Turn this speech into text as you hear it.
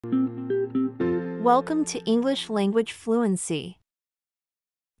Welcome to English Language Fluency.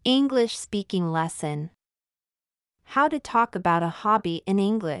 English Speaking Lesson. How to talk about a hobby in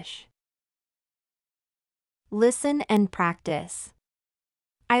English. Listen and practice.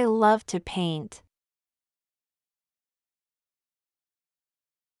 I love to paint.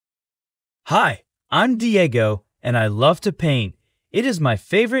 Hi, I'm Diego, and I love to paint. It is my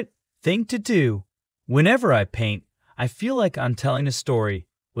favorite thing to do. Whenever I paint, I feel like I'm telling a story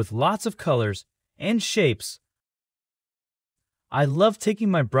with lots of colors and shapes. I love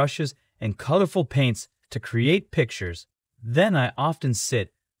taking my brushes and colorful paints to create pictures. Then I often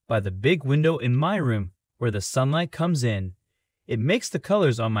sit by the big window in my room where the sunlight comes in. It makes the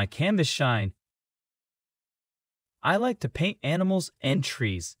colors on my canvas shine. I like to paint animals and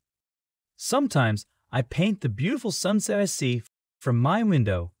trees. Sometimes I paint the beautiful sunset I see from my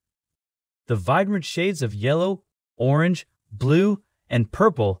window. The vibrant shades of yellow, orange, blue, and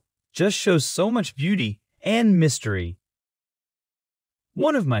purple just shows so much beauty and mystery.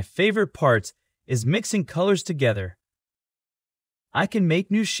 One of my favorite parts is mixing colors together. I can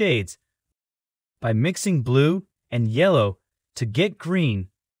make new shades by mixing blue and yellow to get green.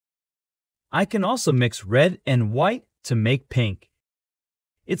 I can also mix red and white to make pink.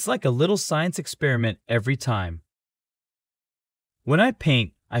 It's like a little science experiment every time. When I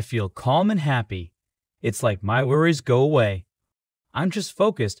paint, I feel calm and happy. It's like my worries go away. I'm just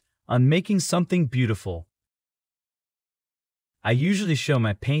focused on making something beautiful. I usually show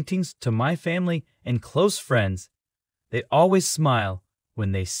my paintings to my family and close friends. They always smile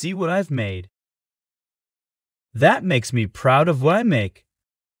when they see what I've made. That makes me proud of what I make.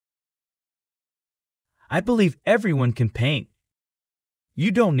 I believe everyone can paint.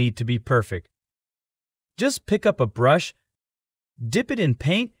 You don't need to be perfect. Just pick up a brush, dip it in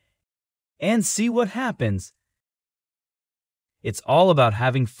paint, and see what happens. It's all about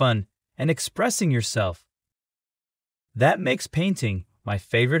having fun and expressing yourself. That makes painting my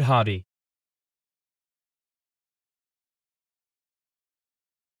favorite hobby.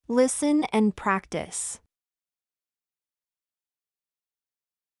 Listen and practice.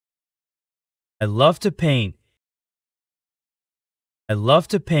 I love to paint. I love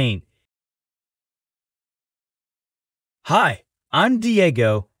to paint. Hi, I'm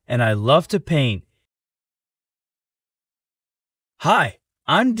Diego, and I love to paint. Hi,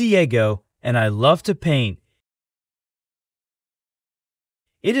 I'm Diego, and I love to paint.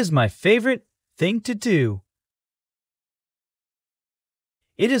 It is my favorite thing to do.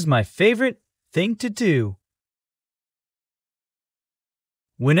 It is my favorite thing to do.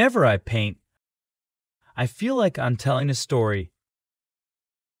 Whenever I paint, I feel like I'm telling a story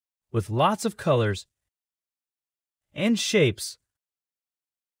with lots of colors and shapes.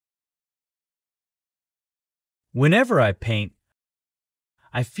 Whenever I paint,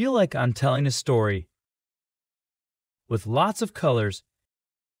 I feel like I'm telling a story with lots of colors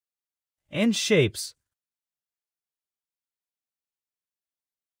and shapes.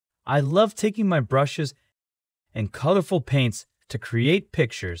 I love taking my brushes and colorful paints to create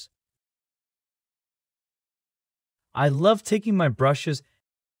pictures. I love taking my brushes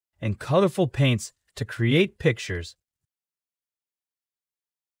and colorful paints to create pictures.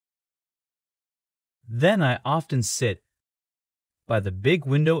 Then I often sit by the big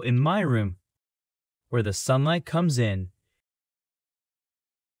window in my room where the sunlight comes in.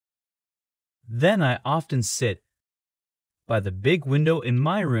 Then I often sit by the big window in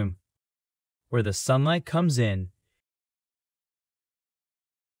my room where the sunlight comes in.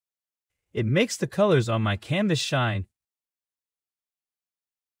 It makes the colors on my canvas shine.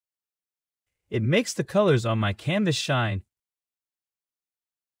 It makes the colors on my canvas shine.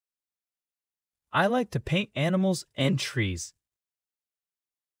 I like to paint animals and trees.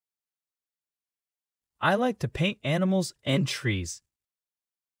 I like to paint animals and trees.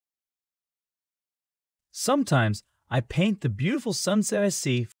 Sometimes I paint the beautiful sunset I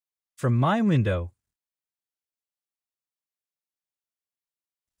see from my window.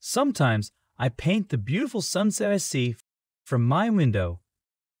 Sometimes I paint the beautiful sunset I see from my window.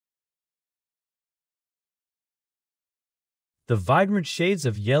 The vibrant shades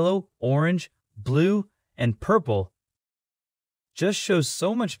of yellow, orange, blue, and purple just shows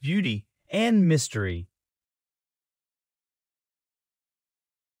so much beauty and mystery.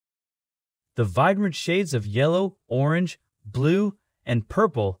 The vibrant shades of yellow, orange, blue, and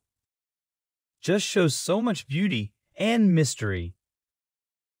purple just shows so much beauty and mystery.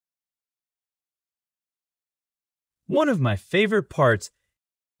 One of my favorite parts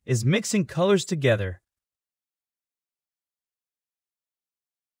is mixing colors together.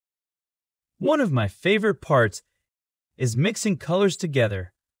 One of my favorite parts is mixing colors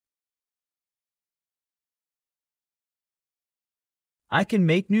together. I can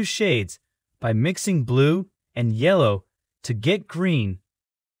make new shades by mixing blue and yellow to get green.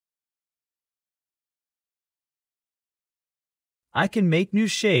 I can make new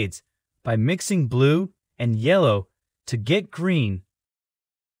shades by mixing blue and yellow to get green.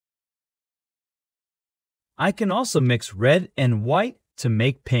 I can also mix red and white to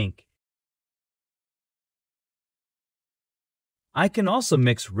make pink. I can also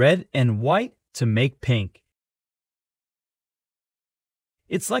mix red and white to make pink.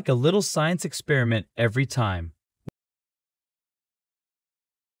 It's like a little science experiment every time.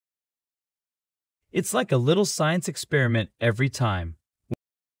 It's like a little science experiment every time.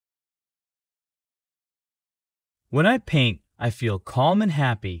 When I paint, I feel calm and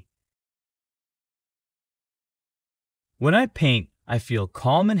happy. When I paint, I feel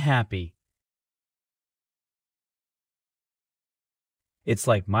calm and happy. It's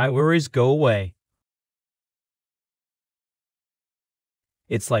like my worries go away.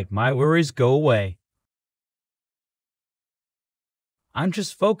 It's like my worries go away. I'm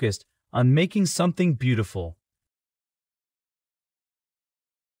just focused on making something beautiful.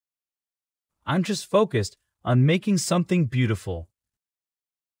 I'm just focused on making something beautiful.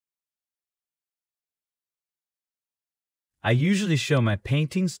 I usually show my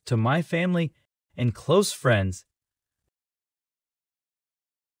paintings to my family and close friends.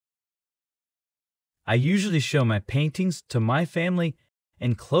 I usually show my paintings to my family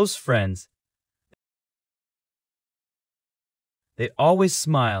and close friends. They always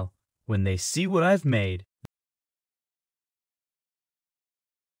smile when they see what I've made.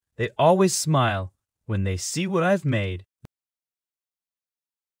 They always smile when they see what I've made.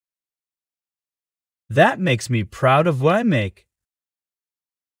 That makes me proud of what I make.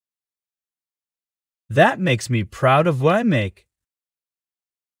 That makes me proud of what I make.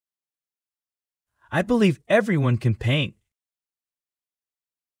 I believe everyone can paint.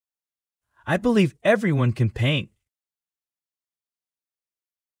 I believe everyone can paint.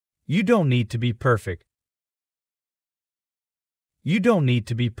 You don't need to be perfect. You don't need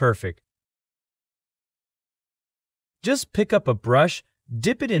to be perfect. Just pick up a brush,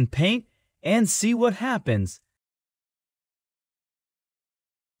 dip it in paint, and see what happens.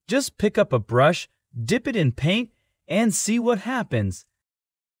 Just pick up a brush, dip it in paint, and see what happens.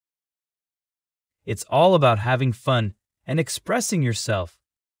 It's all about having fun and expressing yourself.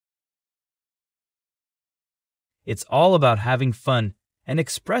 It's all about having fun and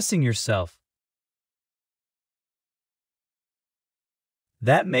expressing yourself.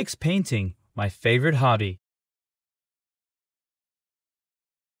 That makes painting my favorite hobby.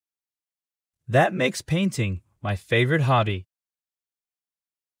 That makes painting my favorite hobby.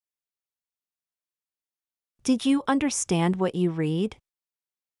 Did you understand what you read?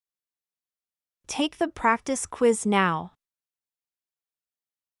 Take the practice quiz now.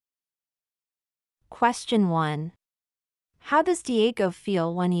 Question 1. How does Diego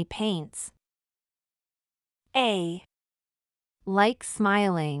feel when he paints? A. Like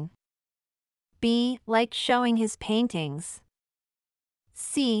smiling. B. Like showing his paintings.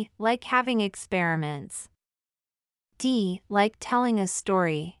 C. Like having experiments. D. Like telling a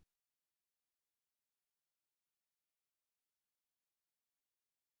story.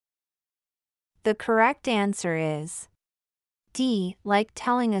 The correct answer is D. Like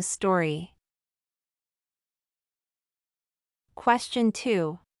telling a story. Question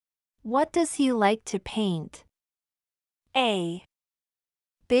 2. What does he like to paint? A.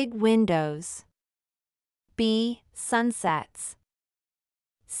 Big windows. B. Sunsets.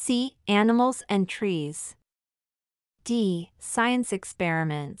 C. Animals and trees. D. Science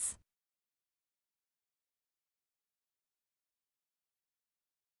experiments.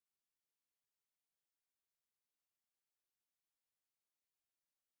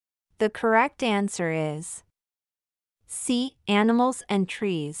 The correct answer is C. Animals and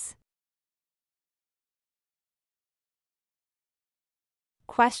trees.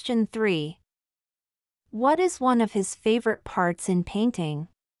 Question 3. What is one of his favorite parts in painting?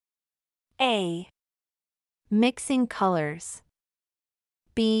 A. Mixing colors.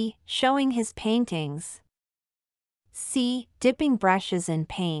 B. Showing his paintings. C. Dipping brushes in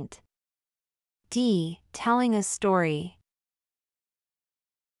paint. D. Telling a story.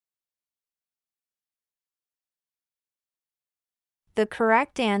 The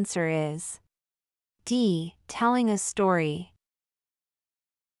correct answer is D. Telling a story.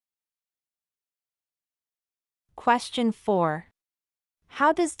 Question 4.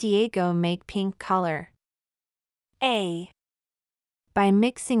 How does Diego make pink color? A. By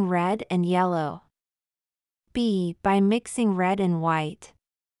mixing red and yellow. B. By mixing red and white.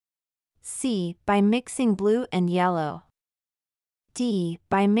 C. By mixing blue and yellow. D.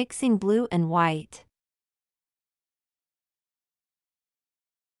 By mixing blue and white.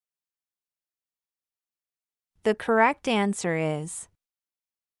 The correct answer is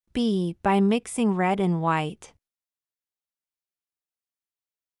B. By mixing red and white.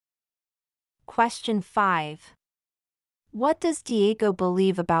 Question 5. What does Diego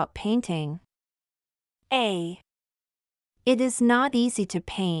believe about painting? A. It is not easy to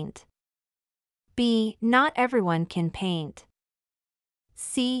paint. B. Not everyone can paint.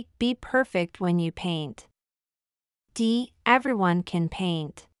 C. Be perfect when you paint. D. Everyone can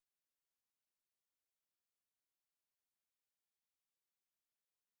paint.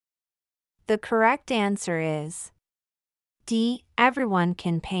 The correct answer is D. Everyone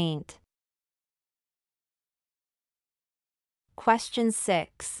can paint. Question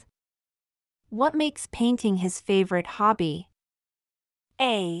 6. What makes painting his favorite hobby?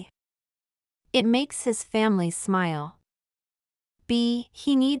 A. It makes his family smile. B.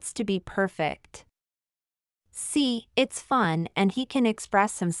 He needs to be perfect. C. It's fun and he can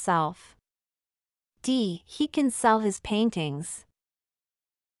express himself. D. He can sell his paintings.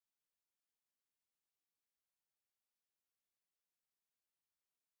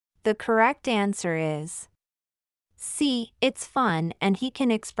 The correct answer is C. It's fun and he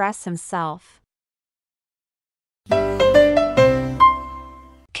can express himself.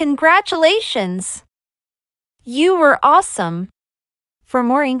 Congratulations! You were awesome! For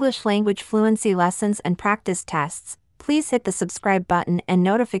more English language fluency lessons and practice tests, please hit the subscribe button and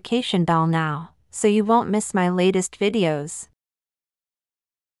notification bell now, so you won't miss my latest videos.